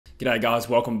G'day guys,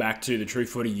 welcome back to the True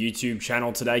Footy YouTube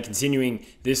channel today, continuing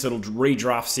this little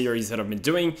redraft series that I've been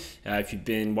doing. If you've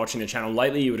been watching the channel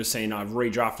lately, you would have seen I've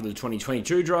redrafted the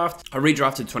 2022 draft, I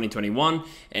redrafted 2021,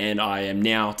 and I am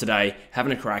now today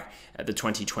having a crack at the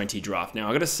 2020 draft.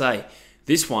 Now I gotta say,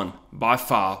 this one, by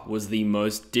far, was the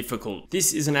most difficult.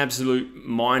 This is an absolute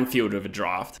minefield of a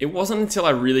draft. It wasn't until I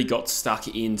really got stuck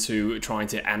into trying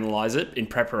to analyze it in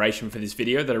preparation for this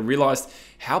video that I realized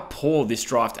how poor this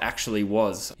draft actually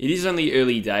was. It is only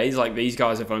early days, like these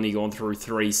guys have only gone through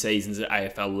 3 seasons at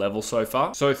AFL level so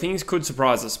far. So things could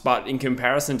surprise us, but in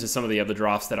comparison to some of the other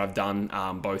drafts that I've done,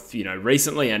 both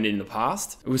recently and in the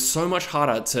past, it was so much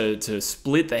harder to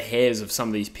split the hairs of some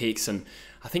of these picks. And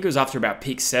I think it was after about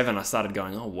pick 7 I started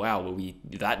going, oh wow, were we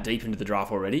that deep into the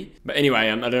draft already? But anyway,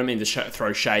 I don't mean to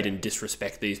throw shade and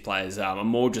disrespect these players. I'm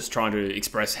more just trying to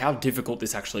express how difficult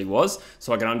this actually was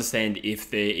so I can understand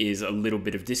if there is a little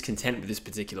bit of discontent with this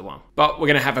particular one. But we're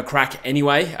going to have a crack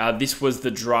anyway. This was the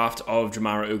draft of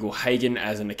Jamarra Ugle-Hagan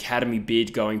as an academy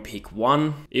bid going pick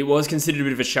 1. It was considered a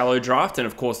bit of a shallow draft, and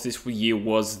of course this year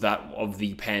was that of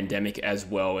the pandemic as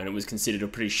well, and it was considered a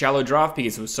pretty shallow draft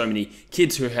because there were so many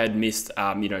kids who had missed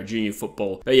junior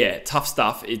football. But yeah, tough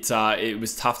stuff. It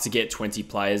was tough to get 20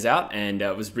 players out, and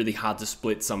it was really hard to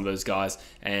split some of those guys,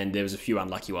 and there was a few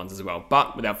unlucky ones as well.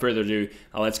 But without further ado,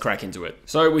 let's crack into it.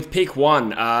 So with pick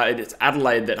 1, it's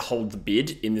Adelaide that hold the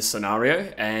bid in this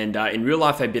scenario, and in real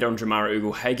life they bid on Jamarra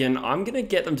Ugle-Hagan. I'm going to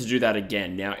get them to do that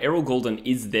again. Now, Errol Goulden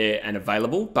is there and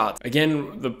available, but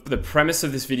again, the premise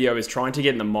of this video is trying to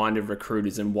get in the mind of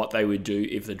recruiters and what they would do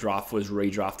if the draft was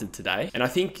redrafted today. And I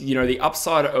think, the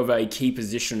upside of a key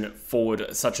position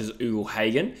forward such as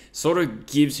Ugle-Hagan sort of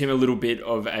gives him a little bit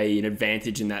of an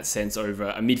advantage in that sense over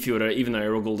a midfielder, even though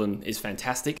Errol Goulden is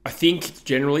fantastic. I think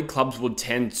generally clubs would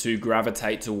tend to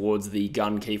gravitate towards the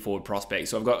gun key forward prospect.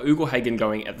 So I've got Ugle-Hagan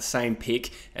going at the same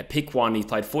pick. At pick 1, he's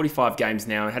played 45 games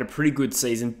now and had a pretty good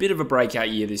season, bit of a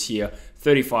breakout year this year.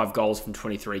 35 goals from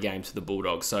 23 games for the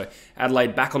Bulldogs. So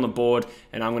Adelaide back on the board,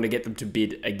 and I'm going to get them to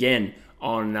bid again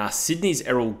on Sydney's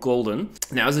Errol Goulden.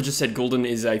 Now, as I just said, Goulden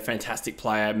is a fantastic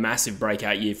player. Massive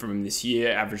breakout year from him this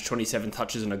year. Averaged 27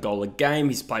 touches and a goal a game.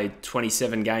 He's played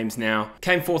 27 games now.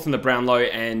 Came fourth in the Brownlow,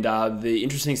 and the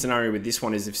interesting scenario with this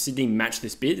one is if Sydney match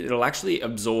this bid, it'll actually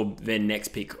absorb their next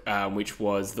pick, which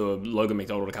was the Logan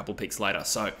McDonald a couple picks later.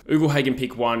 So Ugle-Hagan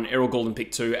pick 1, Errol Goulden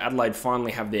pick 2. Adelaide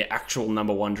finally have their actual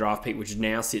number 1 draft pick, which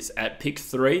now sits at pick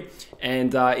 3.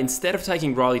 And instead of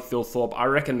taking Riley Thilthorpe, I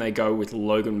reckon they go with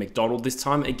Logan McDonald this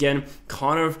time. Again,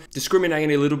 kind of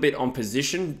discriminating a little bit on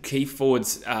position. Key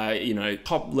forwards,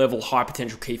 top level, high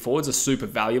potential key forwards are super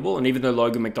valuable. And even though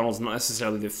Logan McDonald's not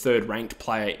necessarily the 3rd ranked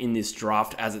player in this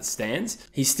draft as it stands,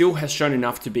 he still has shown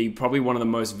enough to be probably one of the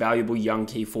most valuable young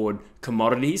key forward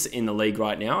commodities in the league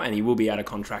right now, and he will be out of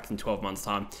contract in 12 months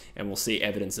time, and we'll see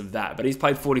evidence of that. But he's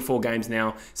played 44 games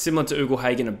now, similar to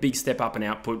Ugle-Hagan, a big step up in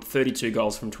output, 32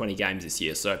 goals from 20 games this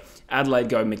year. So Adelaide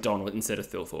go McDonald instead of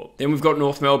Thilthorpe. Then we've got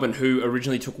North Melbourne, who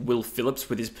originally took Will Phillips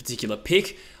with this particular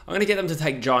pick. I'm going to get them to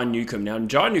take Jai Newcomb. Now,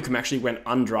 Jai Newcomb actually went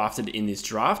undrafted in this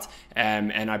draft,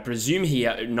 and I presume he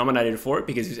nominated for it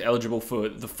because he was eligible for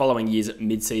the following year's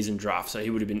mid-season draft. So he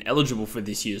would have been eligible for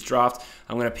this year's draft.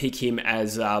 I'm going to pick him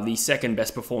as the second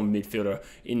best performing midfielder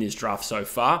in this draft so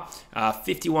far.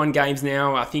 51 games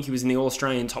now. I think he was in the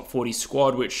All-Australian top 40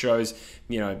 squad, which shows,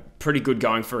 pretty good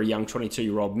going for a young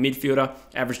 22-year-old midfielder.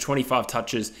 Averaged 25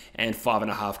 touches and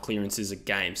 5.5 clearances a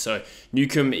game. So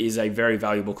Newcomb is a very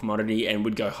valuable commodity and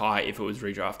would go high if it was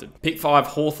redrafted. Pick 5,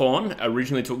 Hawthorn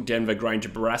originally took Denver Granger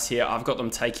Barras here. I've got them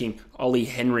taking Ollie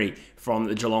Henry from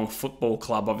the Geelong Football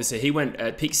Club. Obviously, he went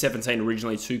at pick 17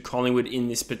 originally to Collingwood in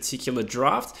this particular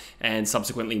draft and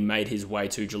subsequently made his way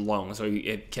to Geelong. So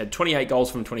he had 28 goals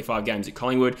from 25 games at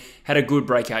Collingwood, had a good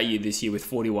breakout year this year with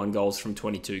 41 goals from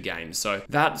 22 games. So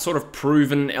that sort of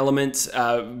proven element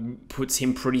puts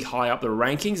him pretty high up the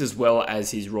rankings, as well as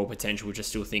his raw potential, which I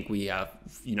still think we've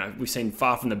seen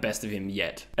far from the best of him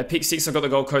yet. At pick 6, I've got the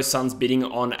Gold Coast Suns bidding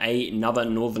on another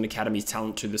Northern Academies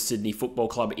talent to the Sydney Football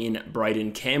Club in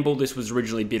Braden Campbell. This was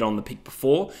originally bid on the pick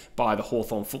before by the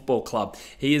Hawthorn Football Club.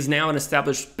 He is now an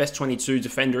established best 22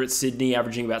 defender at Sydney,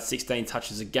 averaging about 16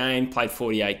 touches a game, played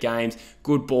 48 games,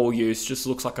 good ball use, just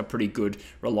looks like a pretty good,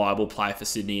 reliable player for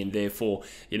Sydney, and therefore,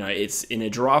 it's in a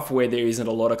draft where there isn't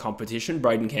a lot of competition,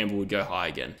 Braden Campbell would go high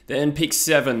again. Then pick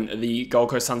 7, the Gold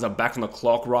Coast Suns are back on the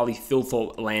clock. Riley Thilthorpe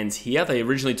Thilthorpe lands here. They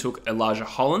originally took Elijah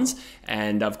Hollins,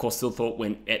 and of course Thilthorpe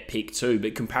went at pick 2,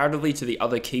 but comparatively to the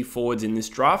other key forwards in this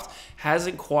draft,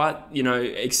 hasn't quite,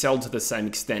 excelled to the same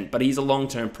extent, but he's a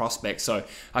long-term prospect, so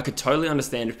I could totally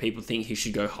understand if people think he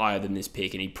should go higher than this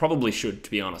pick, and he probably should,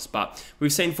 to be honest. But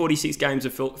we've seen 46 games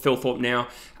of Thilthorpe now.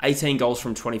 18 goals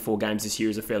from 24 games this year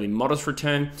is a fairly modest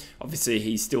return. Obviously,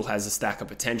 he still has a stack of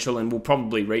potential and will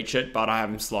probably reach it, but I have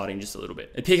him sliding just a little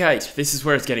bit. At pick 8, this is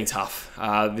where it's getting tough.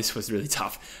 This was really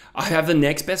tough. I have the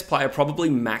next best player, probably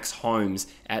Max Holmes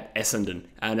at Essendon.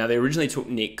 Now, they originally took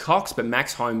Nick Cox, but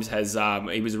Max Holmes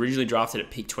he was originally drafted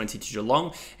at pick 20 to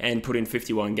Geelong and put in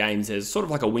 51 games as sort of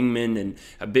like a wingman and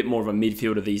a bit more of a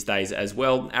midfielder these days as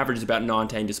well. Averages about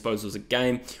 19 disposals a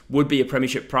game. Would be a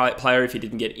premiership player if he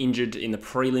didn't get injured in the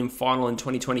prelim final in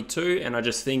 2022. And I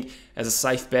just think, as a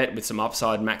safe bet with some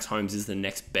upside, Max Holmes is the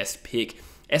next best pick.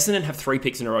 Essendon have 3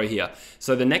 picks in a row here.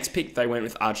 So the next pick, they went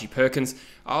with Archie Perkins.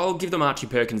 I'll give them Archie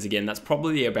Perkins again. That's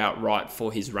probably about right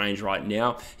for his range right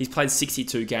now. He's played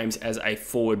 62 games as a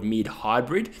forward mid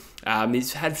hybrid.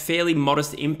 He's had fairly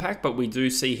modest impact, but we do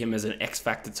see him as an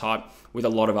X-factor type with a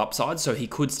lot of upside, so he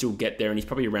could still get there, and he's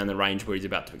probably around the range where he's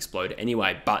about to explode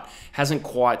anyway, but hasn't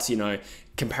quite,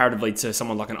 comparatively to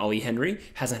someone like an Ollie Henry,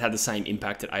 hasn't had the same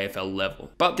impact at AFL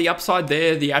level. But the upside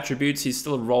there, the attributes, he's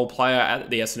still a role player at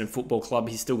the Essendon Football Club.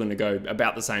 He's still going to go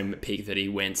about the same pick that he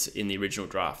went in the original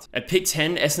draft. At pick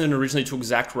 10, Essendon originally took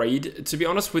Zach Reid. To be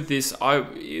honest with this,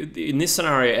 in this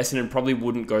scenario, Essendon probably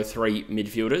wouldn't go 3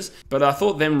 midfielders, but I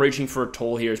thought them reaching for a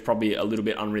tall here is probably a little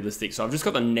bit unrealistic. So I've just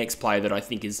got the next player that I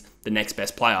think is the next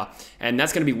best player, and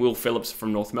that's going to be Will Phillips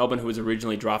from North Melbourne, who was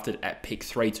originally drafted at pick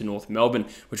 3 to North Melbourne,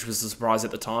 which was a surprise at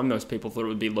the time. Most people thought it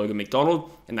would be Logan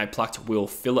McDonald, and they plucked Will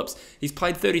Phillips. He's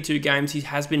played 32 games. He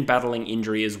has been battling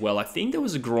injury as well. I think there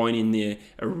was a groin in there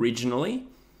originally.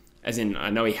 As in, I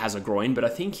know he has a groin, but I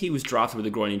think he was drafted with a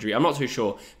groin injury. I'm not too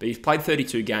sure, but he's played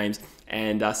 32 games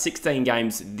and 16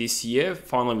 games this year.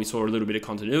 Finally, we saw a little bit of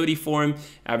continuity for him,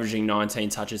 averaging 19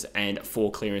 touches and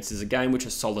 4 clearances a game, which are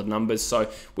solid numbers. So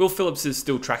Will Phillips is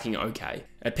still tracking okay.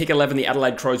 At pick 11, the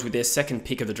Adelaide Crows with their second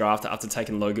pick of the draft after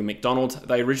taking Logan McDonald.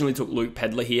 They originally took Luke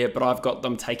Pedler here, but I've got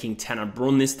them taking Tanner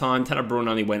Bruhn this time. Tanner Bruhn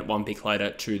only went 1 pick later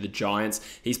to the Giants.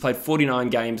 He's played 49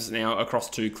 games now across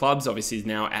 2 clubs. Obviously, he's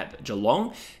now at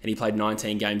Geelong, and he played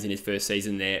 19 games in his first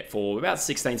season there for about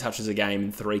 16 touches a game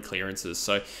and 3 clearances.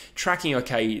 So tracking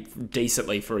okay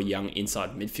decently for a young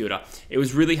inside midfielder. It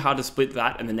was really hard to split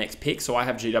that and the next pick, so I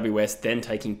have GWS then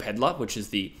taking Pedler, which is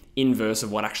the inverse of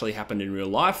what actually happened in real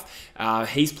life.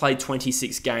 He's played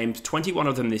 26 games, 21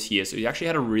 of them this year, so he actually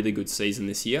had a really good season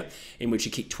this year in which he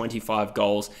kicked 25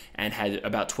 goals and had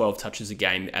about 12 touches a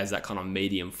game as that kind of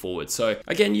medium forward. So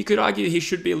again, you could argue he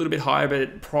should be a little bit higher, but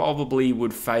it probably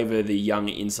would favour the young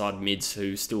inside mids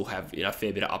who still have a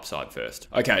fair bit of upside first.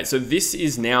 Okay, so this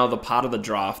is now the part of the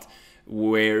draft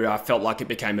where I felt like it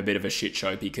became a bit of a shit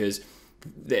show, because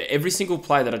every single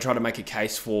player that I tried to make a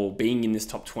case for being in this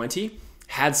top 20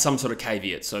 had some sort of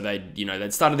caveat. So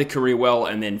they'd started their career well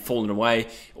and then fallen away,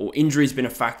 or injury's been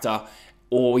a factor,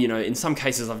 or, in some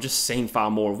cases I've just seen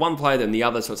far more of one player than the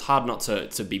other, so it's hard not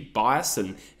to be biased,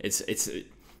 and it's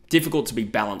difficult to be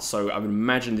balanced. So I would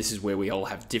imagine this is where we all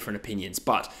have different opinions.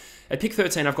 But at pick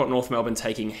 13, I've got North Melbourne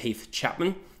taking Heath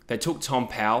Chapman. They took Tom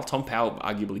Powell. Tom Powell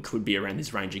arguably could be around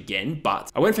this range again,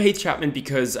 but I went for Heath Chapman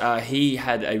because he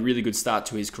had a really good start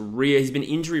to his career. He's been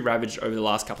injury ravaged over the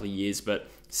last couple of years, but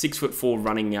 6'4"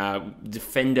 running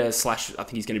defender / I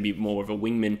think he's going to be more of a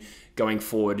wingman going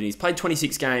forward. And he's played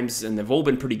 26 games and they've all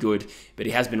been pretty good, but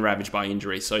he has been ravaged by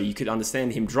injury. So you could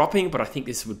understand him dropping, but I think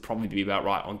this would probably be about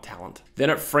right on talent. Then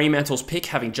at Fremantle's pick,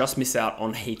 having just missed out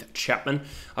on Heath Chapman,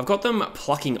 I've got them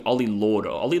plucking Ollie Lauder.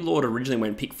 Ollie Lauder originally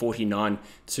went pick 49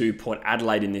 to Port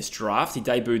Adelaide in this draft. He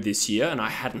debuted this year and I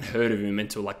hadn't heard of him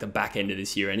until like the back end of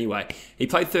this year anyway. He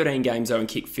played 13 games though and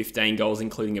kicked 15 goals,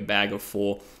 including a bag of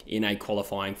 4 in a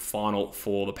qualifying final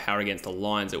for the Power against the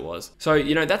Lions it was. So,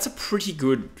 that's a pretty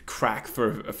good crack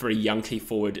for a young key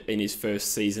forward in his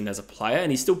first season as a player,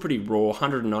 and he's still pretty raw,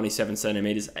 197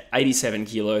 centimeters, 87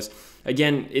 kilos.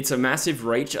 Again, it's a massive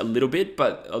reach a little bit,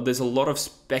 but there's a lot of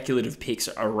speculative picks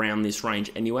around this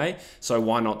range anyway, so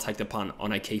why not take the punt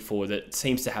on a key forward that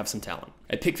seems to have some talent.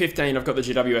 At pick 15, I've got the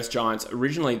GWS Giants.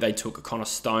 Originally, they took Connor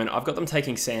Stone. I've got them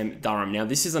taking Sam Durham. Now,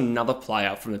 this is another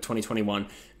player from the 2021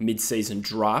 mid-season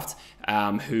draft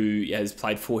who has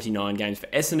played 49 games for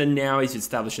Essendon now. He's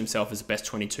established himself as the best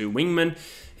 22 wingman.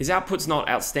 His output's not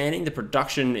outstanding. The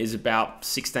production is about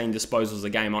 16 disposals a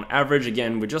game on average.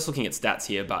 Again, we're just looking at stats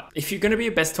here, but if you're going to be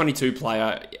a best 22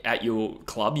 player at your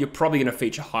club, you're probably going to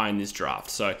feature high in this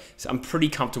draft. So I'm pretty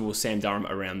comfortable with Sam Durham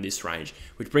around this range,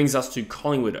 which brings us to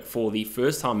Collingwood for the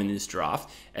first time in this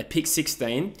draft. At pick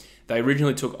 16, they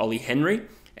originally took Ollie Henry,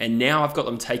 and now I've got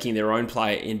them taking their own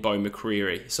player in Beau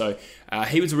McCreary. So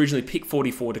he was originally pick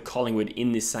 44 to Collingwood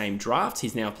in this same draft.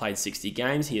 He's now played 60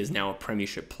 games. He is now a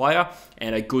premiership player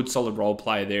and a good solid role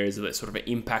player there as a sort of an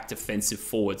impact defensive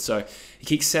forward. So he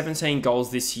kicked 17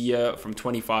 goals this year from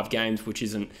 25 games, which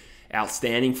isn't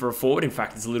outstanding for a forward. In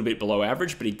fact, it's a little bit below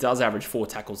average, but he does average 4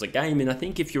 tackles a game. And I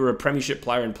think if you're a premiership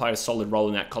player and play a solid role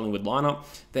in that Collingwood lineup,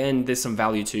 then there's some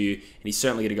value to you. And he's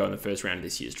certainly going to go in the first round of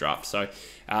this year's draft. So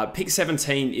pick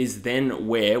 17 is then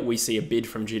where we see a bid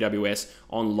from GWS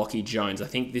on Lachie Jones. I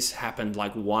think this happened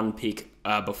like one pick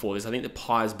before this. I think the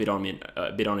Pies bid on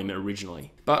him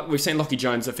originally. But we've seen Lachie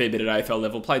Jones a fair bit at AFL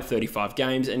level, played 35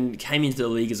 games and came into the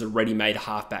league as a ready-made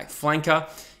halfback flanker.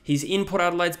 He's in Port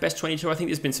Adelaide's best 22. I think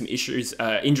there's been some issues,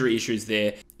 injury issues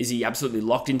there. Is he absolutely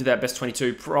locked into that best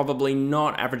 22? Probably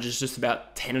not. Averages just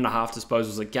about 10.5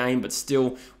 disposals a game, but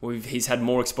still, he's had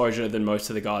more exposure than most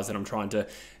of the guys that I'm trying to,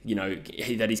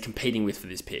 that he's competing with for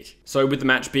this pick. So with the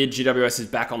match bid, GWS is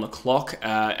back on the clock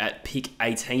at pick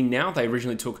 18 now. They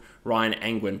originally took Ryan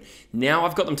Angwin. Now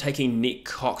I've got them taking Nick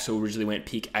Cox, who originally went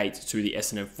pick 8 to the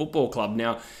Essendon Football Club.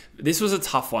 Now, this was a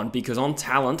tough one because on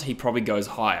talent, he probably goes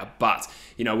higher. But,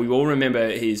 we all remember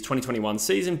his 2021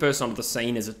 season, burst onto the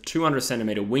scene as a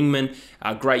 200-centimetre wingman,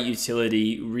 great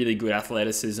utility, really good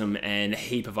athleticism, and a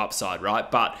heap of upside, right?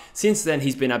 But since then,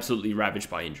 he's been absolutely ravaged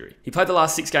by injury. He played the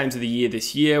last 6 games of the year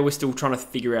this year. We're still trying to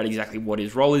figure out exactly what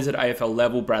his role is at AFL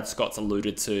level. Brad Scott's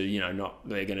alluded to,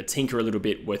 they're going to tinker a little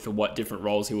bit with what different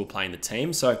roles he will play in the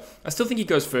team. So I still think he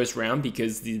goes first round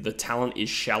because the talent is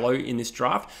shallow in this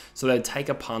draft. So they'd take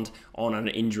a punt on an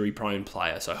injury-prone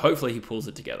player. So hopefully he pulls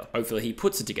it together. Hopefully he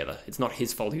puts it together. It's not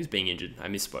his fault he was being injured. I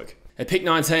misspoke. At pick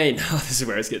 19, this is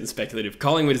where it's getting speculative.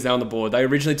 Collingwood is now on the board. They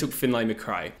originally took Finlay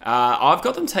Macrae. I've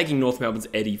got them taking North Melbourne's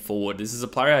Eddie Ford. This is a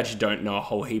player I actually don't know a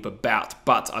whole heap about,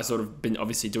 but I sort of been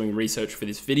obviously doing research for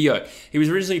this video. He was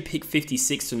originally picked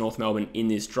 56 to North Melbourne in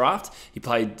this draft.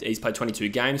 He's played 22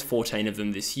 games, 14 of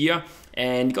them this year,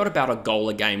 and got about a goal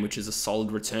a game, which is a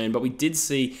solid return. But we did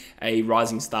see a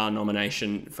Rising Star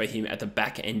nomination for him at the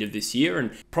back end of this year,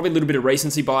 and probably a little bit of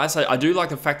recency bias. I do like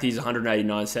the fact that he's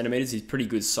 189 centimeters. He's pretty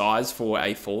good size for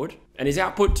a forward. And his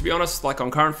output, to be honest, like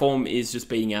on current form, is just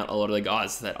beating out a lot of the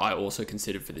guys that I also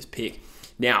considered for this pick.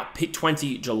 Now, pick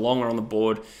 20, Geelong are on the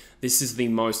board. This is the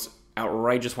most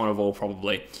outrageous one of all,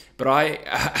 probably. But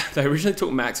they originally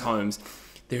took Max Holmes.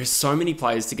 There are so many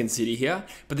players to consider here,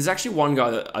 but there's actually one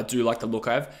guy that I do like the look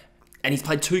of, and he's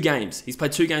played 2 games. He's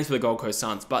played 2 games for the Gold Coast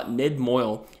Suns, but Ned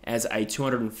Moyle as a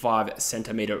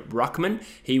 205-centimetre ruckman.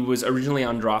 He was originally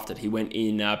undrafted. He went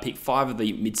in pick 5 of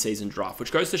the mid-season draft,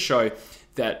 which goes to show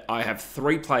that I have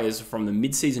 3 players from the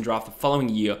mid-season draft the following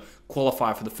year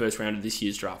qualify for the first round of this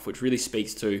year's draft, which really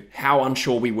speaks to how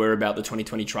unsure we were about the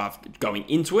 2020 draft going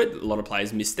into it. A lot of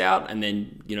players missed out and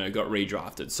then, got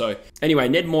redrafted. So anyway,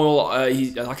 Ned Moyle,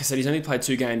 like I said, he's only played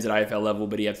 2 games at AFL level,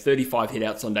 but he had 35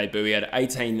 hitouts on debut. He had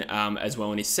 18 as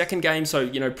well in his second game. So,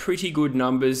 pretty good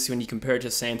numbers when you compare it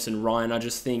to Samson Ryan. I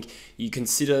just think you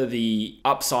consider the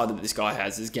upside that this guy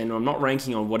has. Again, I'm not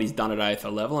ranking on what he's done at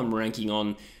AFL level. I'm ranking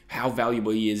on how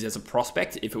valuable he is as a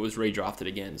prospect if it was redrafted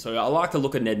again. So I like to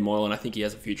look at Ned Moyle, and I think he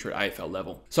has a future at AFL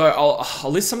level. So I'll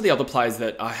list some of the other players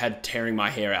that I had tearing my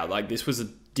hair out. Like, this was a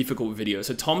difficult video.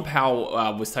 So Tom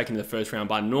Powell was taken in the first round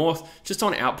by North, just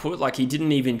on output. Like, he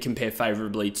didn't even compare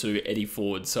favourably to Eddie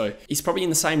Ford. So he's probably in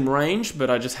the same range, but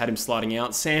I just had him sliding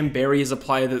out. Sam Berry is a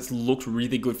player that's looked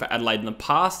really good for Adelaide in the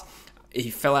past. He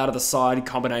fell out of the side,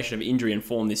 combination of injury and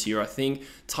form this year, I think.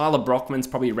 Tyler Brockman's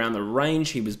probably around the range.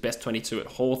 He was best 22 at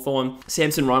Hawthorn.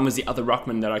 Samson Ryan was the other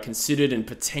ruckman that I considered, and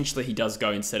potentially he does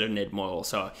go instead of Ned Moyle.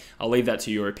 So I'll leave that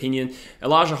to your opinion.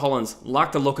 Elijah Hollands,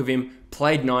 like the look of him,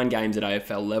 played 9 games at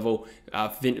AFL level,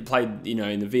 played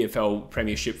in the VFL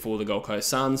Premiership for the Gold Coast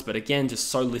Suns, but again, just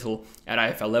so little at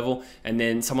AFL level. And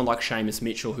then someone like Seamus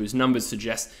Mitchell, whose numbers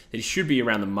suggest that he should be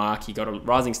around the mark. He got a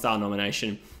Rising Star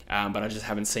nomination, but I just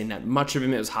haven't seen that much of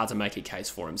him. It was hard to make a case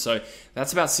for him. So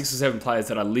that's about 6 or 7 players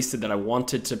that I listed that I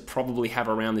wanted to probably have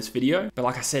around this video. But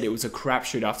like I said, it was a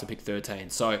crapshoot after pick 13.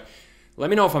 So let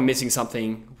me know if I'm missing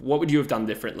something. What would you have done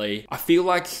differently? I feel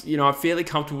like, I'm fairly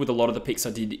comfortable with a lot of the picks I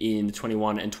did in the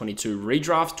 21 and 22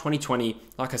 redraft. 2020,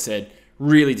 like I said,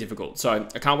 really difficult. So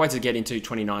I can't wait to get into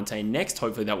 2019 next.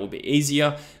 Hopefully that will be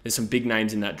easier. There's some big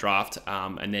names in that draft.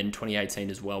 And then 2018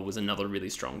 as well was another really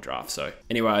strong draft. So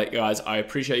anyway, guys, I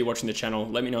appreciate you watching the channel.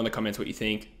 Let me know in the comments what you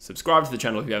think. Subscribe to the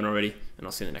channel if you haven't already, and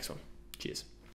I'll see you in the next one. Cheers.